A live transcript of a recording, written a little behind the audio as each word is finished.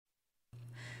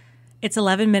It's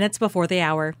 11 minutes before the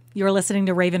hour. You're listening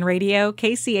to Raven Radio,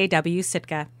 KCAW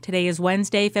Sitka. Today is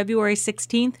Wednesday, February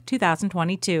 16th,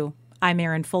 2022. I'm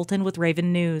Erin Fulton with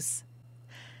Raven News.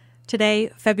 Today,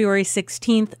 February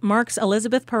 16th, marks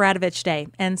Elizabeth Peratrovich Day,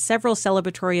 and several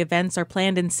celebratory events are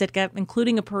planned in Sitka,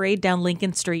 including a parade down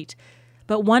Lincoln Street.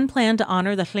 But one plan to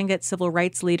honor the Tlingit civil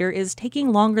rights leader is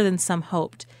taking longer than some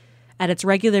hoped. At its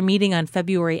regular meeting on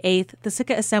February 8th, the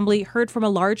Sitka Assembly heard from a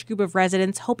large group of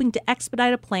residents hoping to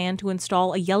expedite a plan to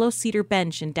install a yellow cedar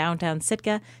bench in downtown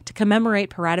Sitka to commemorate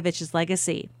Peratkovich's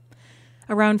legacy.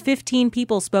 Around 15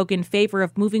 people spoke in favor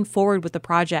of moving forward with the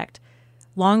project.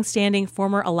 Long-standing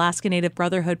former Alaska Native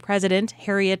Brotherhood president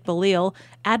Harriet Belleal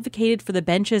advocated for the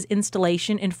bench's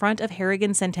installation in front of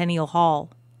Harrigan Centennial Hall.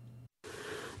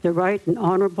 The right and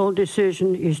honorable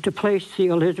decision is to place the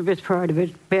Elizabeth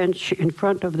Peratkovich bench in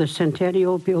front of the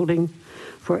Centennial Building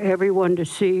for everyone to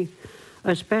see,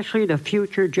 especially the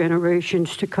future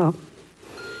generations to come.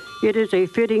 It is a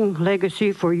fitting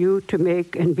legacy for you to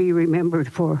make and be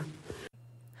remembered for.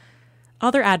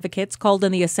 Other advocates called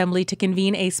on the Assembly to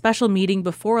convene a special meeting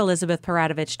before Elizabeth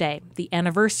Peratkovich Day, the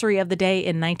anniversary of the day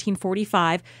in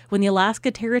 1945 when the Alaska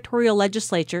Territorial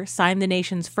Legislature signed the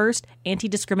nation's first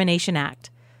Anti-Discrimination Act.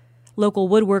 Local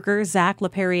woodworker Zach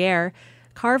LaPerriere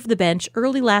carved the bench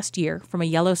early last year from a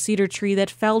yellow cedar tree that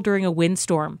fell during a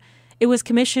windstorm. It was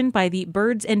commissioned by the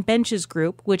Birds and Benches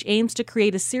group, which aims to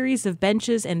create a series of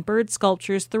benches and bird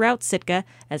sculptures throughout Sitka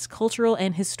as cultural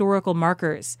and historical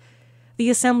markers. The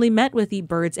Assembly met with the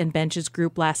Birds and Benches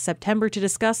group last September to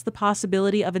discuss the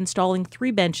possibility of installing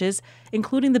 3 benches,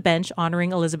 including the bench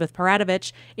honoring Elizabeth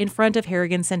Peratkovich, in front of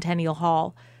Harrigan Centennial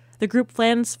Hall. The group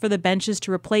plans for the benches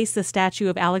to replace the statue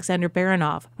of Alexander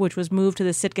Baranov, which was moved to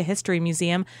the Sitka History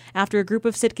Museum after a group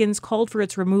of Sitkans called for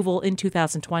its removal in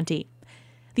 2020.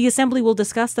 The Assembly will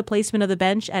discuss the placement of the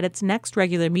bench at its next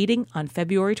regular meeting on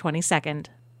February 22nd.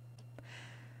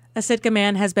 A Sitka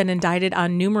man has been indicted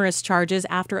on numerous charges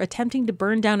after attempting to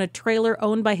burn down a trailer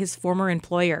owned by his former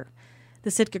employer. The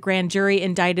Sitka grand jury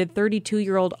indicted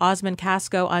 32-year-old Osmond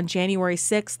Casco on January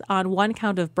 6th on 1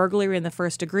 count of burglary in the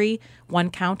first degree,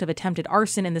 1 count of attempted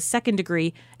arson in the second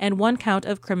degree, and 1 count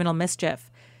of criminal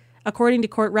mischief. According to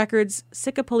court records,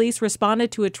 Sitka police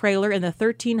responded to a trailer in the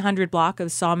 1300 block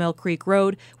of Sawmill Creek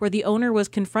Road where the owner was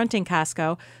confronting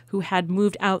Casco, who had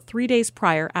moved out 3 days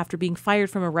prior after being fired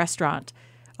from a restaurant.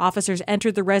 Officers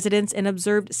entered the residence and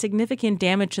observed significant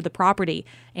damage to the property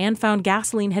and found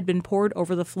gasoline had been poured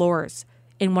over the floors.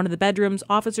 In one of the bedrooms,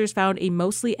 officers found a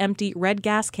mostly empty red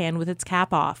gas can with its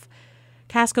cap off.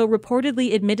 Casco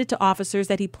reportedly admitted to officers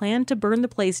that he planned to burn the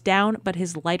place down, but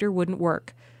his lighter wouldn't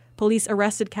work. Police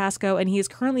arrested Casco, and he is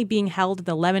currently being held at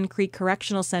the Lemon Creek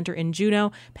Correctional Center in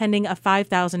Juneau, pending a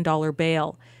 $5,000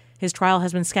 bail. His trial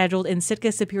has been scheduled in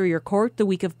Sitka Superior Court the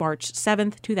week of March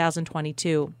 7,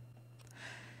 2022.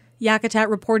 Yakutat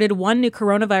reported 1 new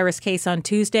coronavirus case on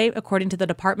Tuesday, according to the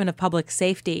Department of Public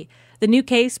Safety. The new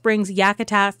case brings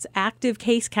Yakutat's active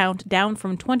case count down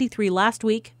from 23 last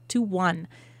week to 1.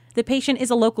 The patient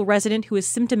is a local resident who is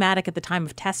symptomatic at the time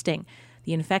of testing.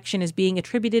 The infection is being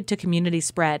attributed to community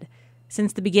spread.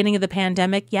 Since the beginning of the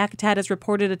pandemic, Yakutat has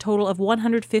reported a total of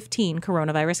 115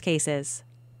 coronavirus cases.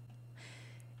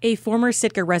 A former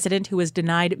Sitka resident who was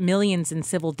denied millions in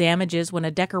civil damages when a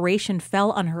decoration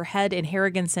fell on her head in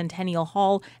Harrigan Centennial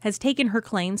Hall has taken her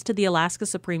claims to the Alaska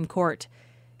Supreme Court.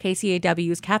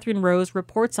 KCAW's Catherine Rose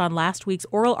reports on last week's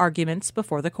oral arguments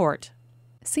before the court.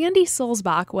 Sandy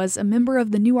Sulzbach was a member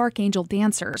of the New Archangel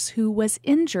Dancers who was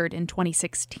injured in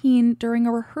 2016 during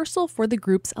a rehearsal for the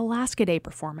group's Alaska Day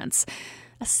performance.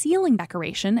 A ceiling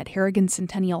decoration at Harrigan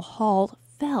Centennial Hall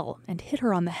fell and hit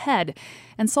her on the head,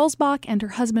 and Sulzbach and her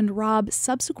husband Rob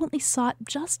subsequently sought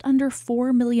just under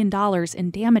 $4 million in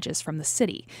damages from the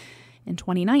city. In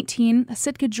 2019, a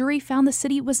Sitka jury found the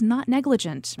city was not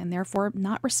negligent and therefore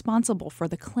not responsible for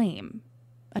the claim.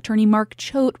 Attorney Mark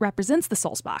Choate represents the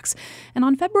Sulzbachs, and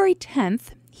on February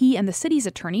 10th, he and the city's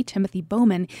attorney, Timothy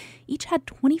Bowman, each had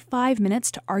 25 minutes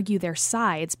to argue their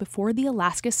sides before the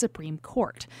Alaska Supreme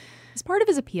Court. As part of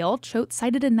his appeal, Choate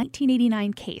cited a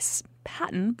 1989 case,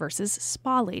 Patton versus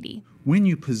Spa Lady. When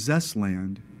you possess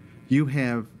land, you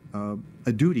have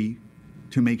a duty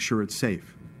to make sure it's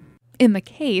safe. In the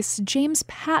case, James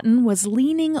Patton was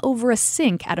leaning over a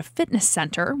sink at a fitness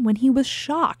center when he was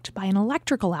shocked by an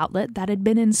electrical outlet that had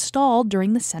been installed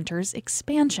during the center's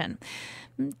expansion.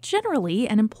 Generally,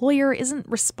 an employer isn't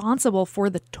responsible for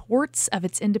the torts of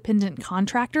its independent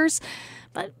contractors,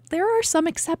 but there are some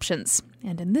exceptions.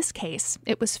 And in this case,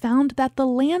 it was found that the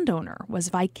landowner was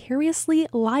vicariously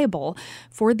liable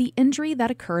for the injury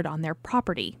that occurred on their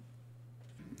property.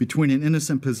 between an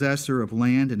innocent possessor of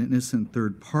land and an innocent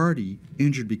third party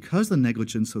injured because of the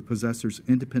negligence of the possessor's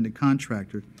independent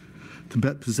contractor,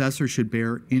 the possessor should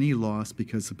bear any loss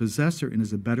because the possessor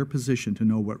is in a better position to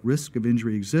know what risk of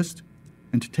injury exists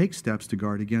and to take steps to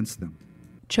guard against them.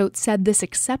 Choate said this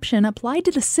exception applied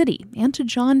to the city and to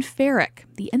John Farrick,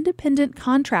 the independent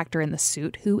contractor in the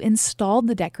suit who installed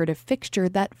the decorative fixture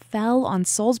that fell on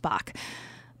Sulzbach.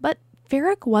 But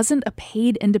Farrick wasn't a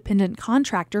paid independent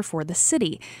contractor for the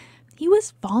city. He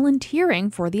was volunteering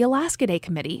for the Alaska Day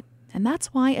Committee, and that's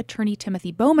why attorney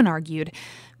Timothy Bowman argued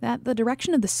that the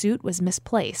direction of the suit was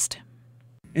misplaced.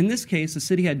 In this case, the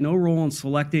city had no role in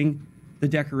selecting the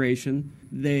decoration.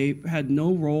 They had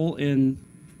no role in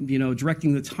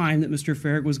directing the time that Mr.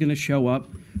 Farrick was going to show up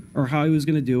or how he was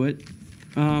going to do it.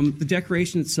 The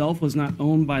decoration itself was not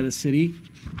owned by the city,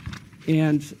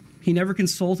 and he never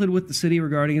consulted with the city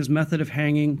regarding his method of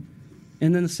hanging.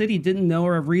 And then the city didn't know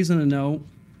or have reason to know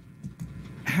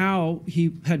how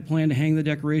he had planned to hang the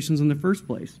decorations in the first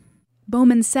place.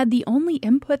 Bowman said the only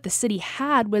input the city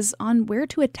had was on where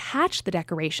to attach the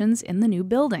decorations in the new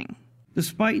building.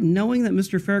 Despite knowing that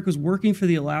Mr. Farrick was working for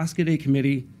the Alaska Day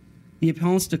Committee, the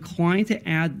appellants declined to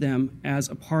add them as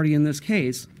a party in this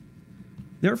case.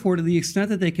 Therefore, to the extent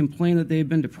that they complain that they have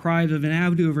been deprived of an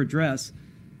avenue of redress,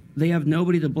 they have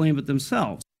nobody to blame but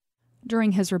themselves.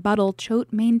 During his rebuttal,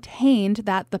 Choate maintained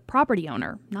that the property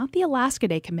owner, not the Alaska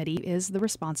Day Committee, is the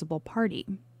responsible party.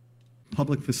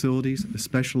 Public facilities,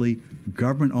 especially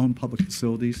government-owned public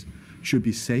facilities, should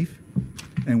be safe.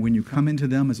 And when you come into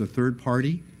them as a third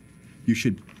party, you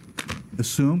should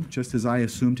assume, just as I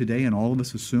assume today and all of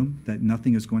us assume, that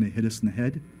nothing is going to hit us in the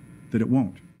head, that it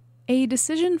won't. A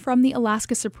decision from the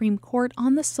Alaska Supreme Court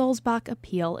on the Sulzbach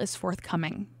appeal is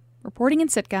forthcoming. Reporting in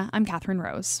Sitka, I'm Catherine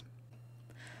Rose.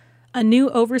 A new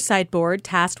oversight board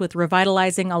tasked with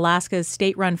revitalizing Alaska's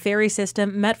state-run ferry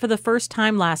system met for the first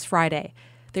time last Friday.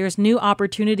 There's new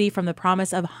opportunity from the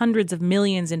promise of hundreds of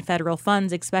millions in federal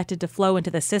funds expected to flow into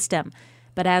the system.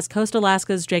 But as Coast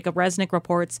Alaska's Jacob Resnick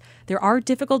reports, there are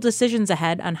difficult decisions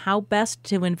ahead on how best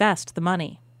to invest the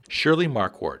money. Shirley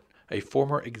Marquardt, a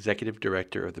former executive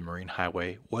director of the Marine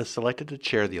Highway, was selected to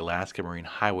chair the Alaska Marine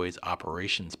Highways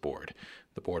Operations Board.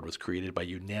 The board was created by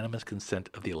unanimous consent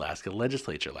of the Alaska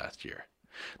legislature last year.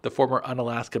 The former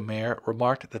Unalaska mayor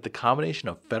remarked that the combination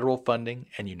of federal funding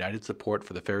and united support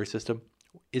for the ferry system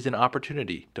is an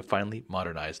opportunity to finally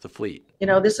modernize the fleet.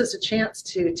 This is a chance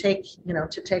to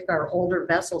take our older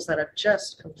vessels that have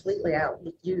just completely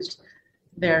outused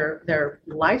their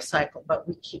life cycle, but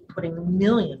we keep putting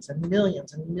millions and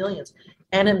millions and millions.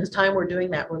 And in the time we're doing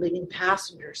that, we're leaving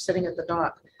passengers sitting at the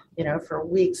dock, for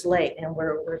weeks late, and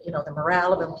we're the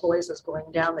morale of employees is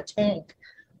going down the tank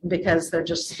because they're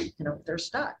just, they're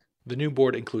stuck. The new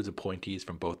board includes appointees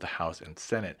from both the House and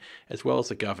Senate, as well as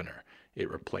the governor.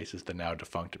 It replaces the now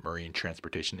defunct Marine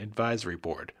Transportation Advisory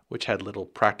Board, which had little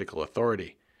practical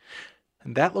authority.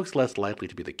 And that looks less likely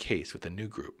to be the case with the new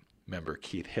group. Member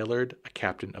Keith Hillard, a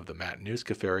captain of the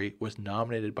Matanuska Ferry, was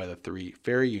nominated by the three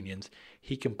ferry unions.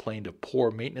 He complained of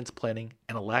poor maintenance planning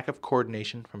and a lack of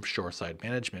coordination from shoreside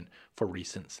management for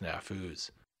recent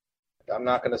snafus. I'm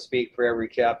not going to speak for every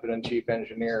captain and chief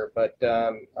engineer, but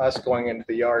us going into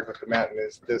the yard with the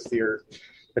Matanuska this year,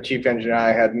 the chief engineer and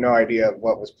I had no idea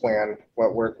what was planned,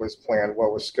 what work was planned,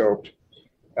 what was scoped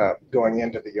going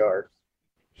into the yard.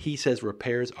 He says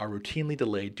repairs are routinely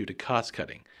delayed due to cost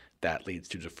cutting. That leads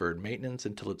to deferred maintenance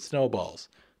until it snowballs.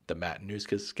 The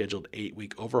Matanuska's scheduled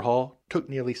 8-week overhaul took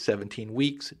nearly 17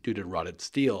 weeks due to rotted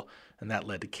steel, and that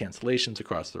led to cancellations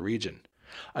across the region.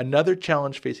 Another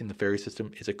challenge facing the ferry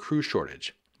system is a crew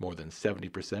shortage. More than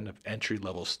 70% of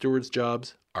entry-level stewards'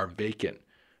 jobs are vacant.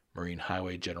 Marine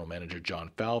Highway General Manager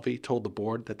John Falvey told the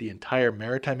board that the entire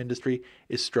maritime industry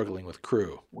is struggling with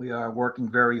crew. We are working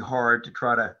very hard to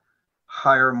try to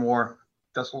hire more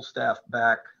vessel staff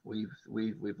back. We've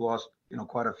lost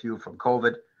quite a few from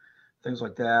COVID, things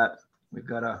like that. We've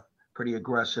got a pretty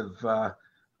aggressive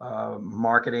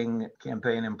marketing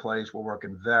campaign in place. We're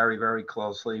working very, very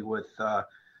closely with the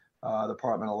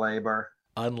Department of Labor.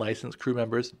 Unlicensed crew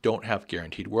members don't have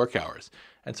guaranteed work hours,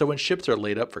 and so when ships are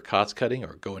laid up for cost cutting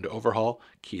or go into overhaul,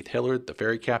 Keith Hillard, the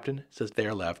ferry captain, says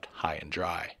they're left high and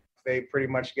dry. They pretty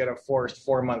much get a forced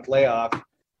 4-month layoff,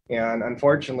 and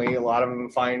unfortunately, a lot of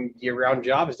them find year-round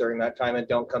jobs during that time and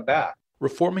don't come back.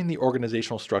 Reforming the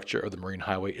organizational structure of the Marine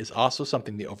Highway is also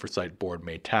something the Oversight Board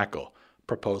may tackle.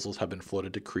 Proposals have been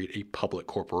floated to create a public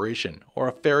corporation or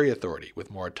a ferry authority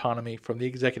with more autonomy from the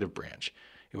executive branch.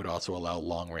 It would also allow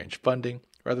long-range funding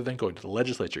rather than going to the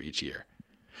legislature each year.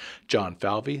 John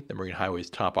Falvey, the Marine Highway's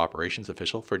top operations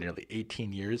official for nearly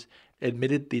 18 years,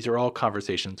 admitted these are all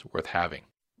conversations worth having.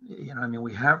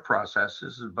 we have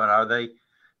processes, but are they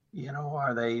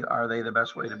the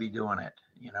best way to be doing it?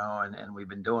 And we've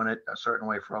been doing it a certain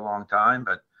way for a long time,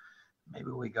 but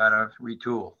maybe we got to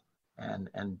retool and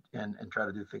try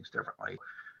to do things differently.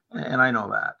 And I know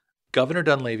that. Governor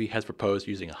Dunleavy has proposed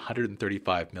using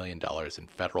 $135 million in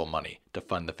federal money to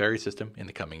fund the ferry system in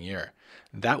the coming year.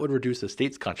 That would reduce the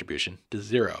state's contribution to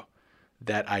zero.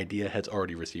 That idea has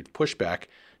already received pushback.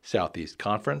 Southeast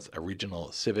Conference, a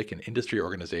regional civic and industry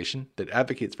organization that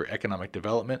advocates for economic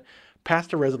development,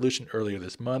 passed a resolution earlier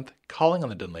this month calling on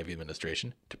the Dunleavy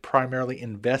administration to primarily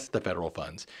invest the federal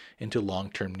funds into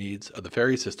long-term needs of the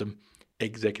ferry system.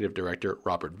 Executive Director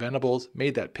Robert Venables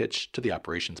made that pitch to the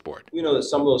Operations Board. We know that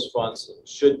some of those funds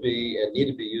should be and need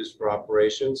to be used for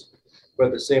operations, but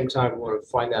at the same time, we want to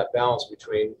find that balance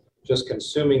between just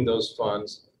consuming those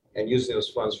funds and using those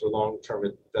funds for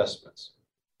long-term investments.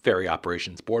 Ferry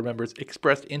Operations Board members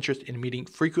expressed interest in meeting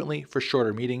frequently for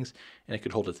shorter meetings, and it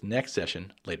could hold its next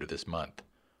session later this month.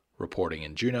 Reporting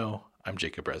in Juneau, I'm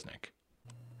Jacob Resnick.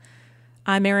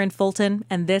 I'm Erin Fulton,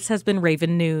 and this has been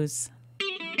Raven News.